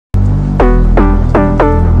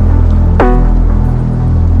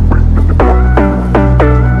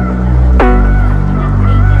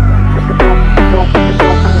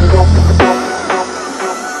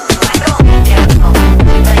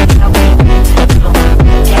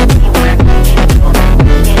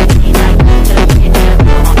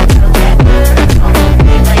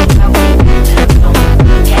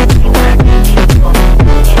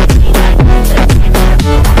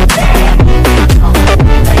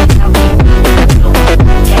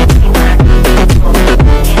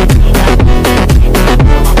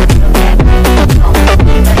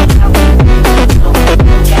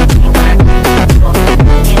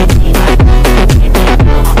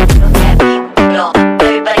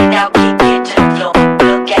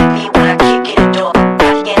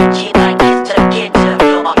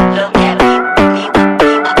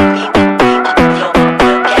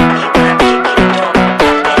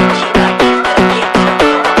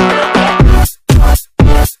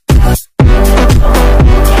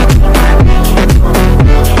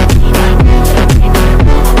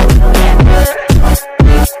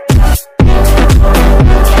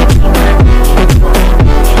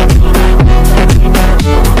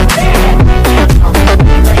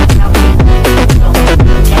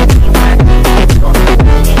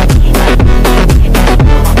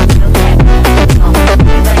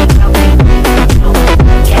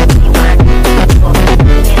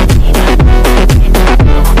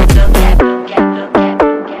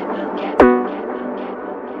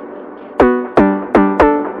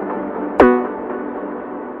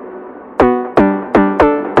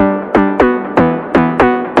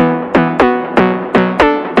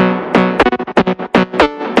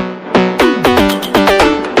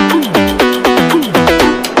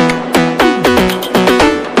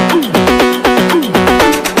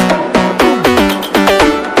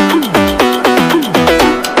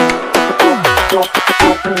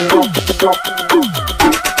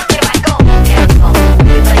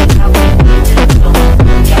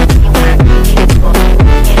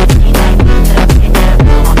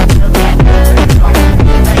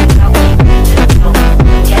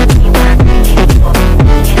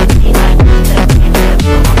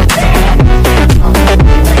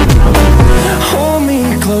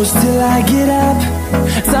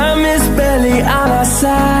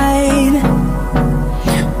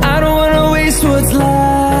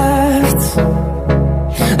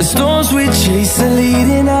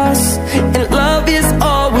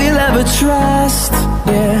Trust,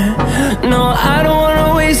 yeah. No, I don't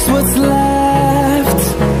wanna waste what's left.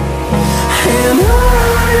 And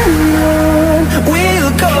on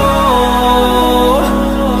we'll go,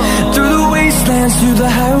 through the wastelands, through the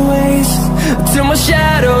highways, till my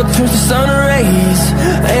shadow turns to sun rays.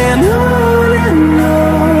 And on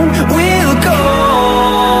we'll go,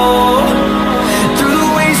 through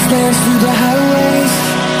the wastelands, through the highways,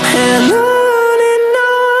 and on.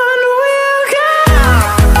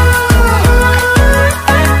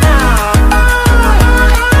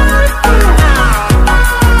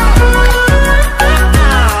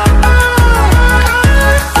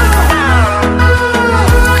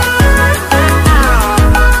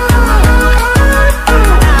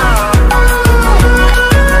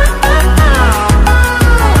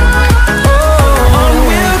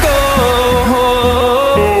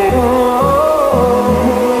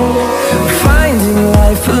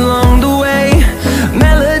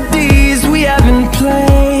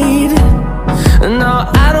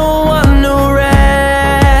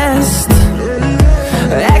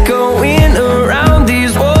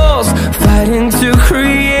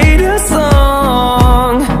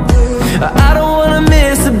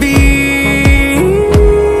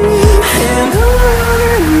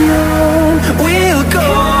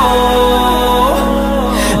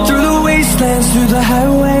 Through the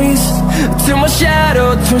highways, till my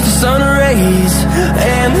shadow turns to sun rays.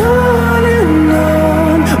 And on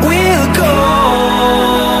we'll go,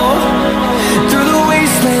 through the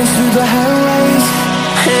wastelands, through the highways,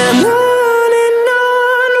 and on.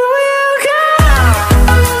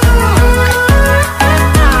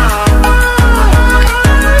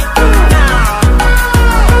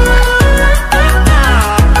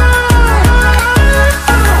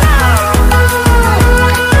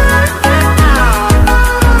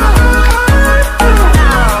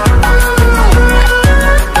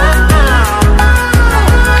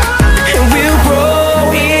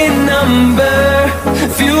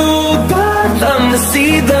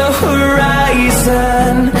 See the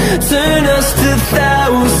horizon, turn us to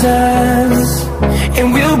thousands,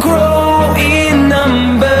 and we'll grow in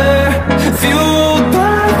number, fueled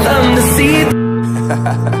by them to see.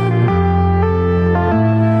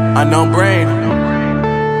 Unknown Brain,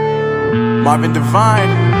 Marvin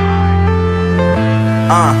Divine.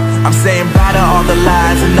 I'm saying bye to all the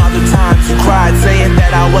lies and all the times you cried, saying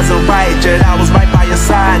that I wasn't right, yet I was right by your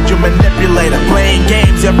side. You manipulator, playing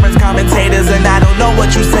games, your friends commentators, and I don't know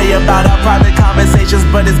what you say about our private conversations,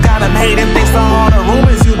 but it's got them hating. Thanks to all the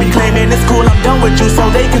rumors you be claiming. It's cool, I'm done with you, so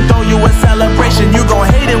they can throw you a celebration. You gon'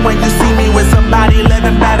 hate it when you see me with somebody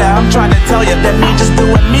living better. I'm trying to tell you that me just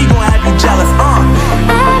doing me gon' have you jealous. I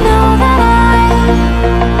know that I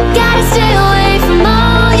gotta stay away from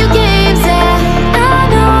all your games, yeah. I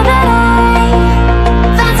know that I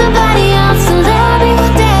found somebody else to love me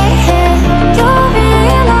one day, yeah. You'll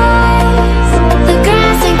realize the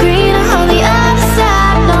grass ain't greener on the other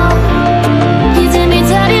side, no. You did me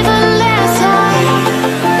dirty for the last time,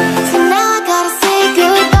 so now I gotta say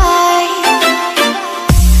goodbye.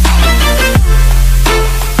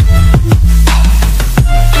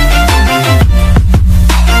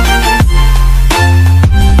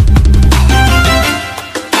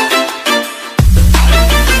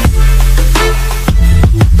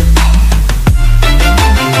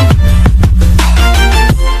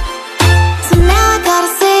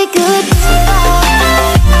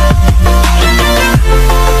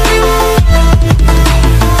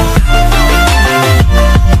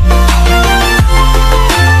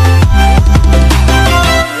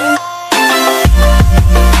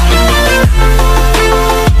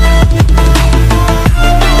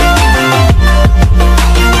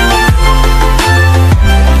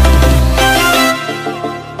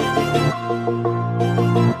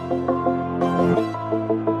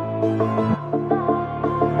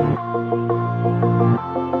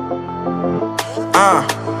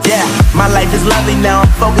 Yeah, my life is lovely now, I'm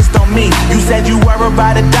focused on me. You said you were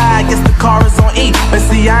about to die, I guess the car is on E. But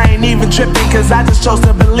see, I ain't even tripping, cause I just chose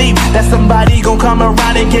to believe that somebody gon' come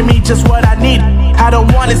around and give me just what I need. I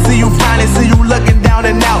don't wanna see you frowning, see you looking down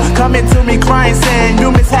and out. Coming to me crying, saying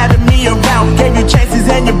you miss having me around. Gave you chances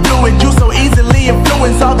and you blew it, you so easily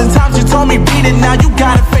influenced. All the times you told me beat it, now you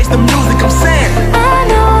gotta face the music. I'm saying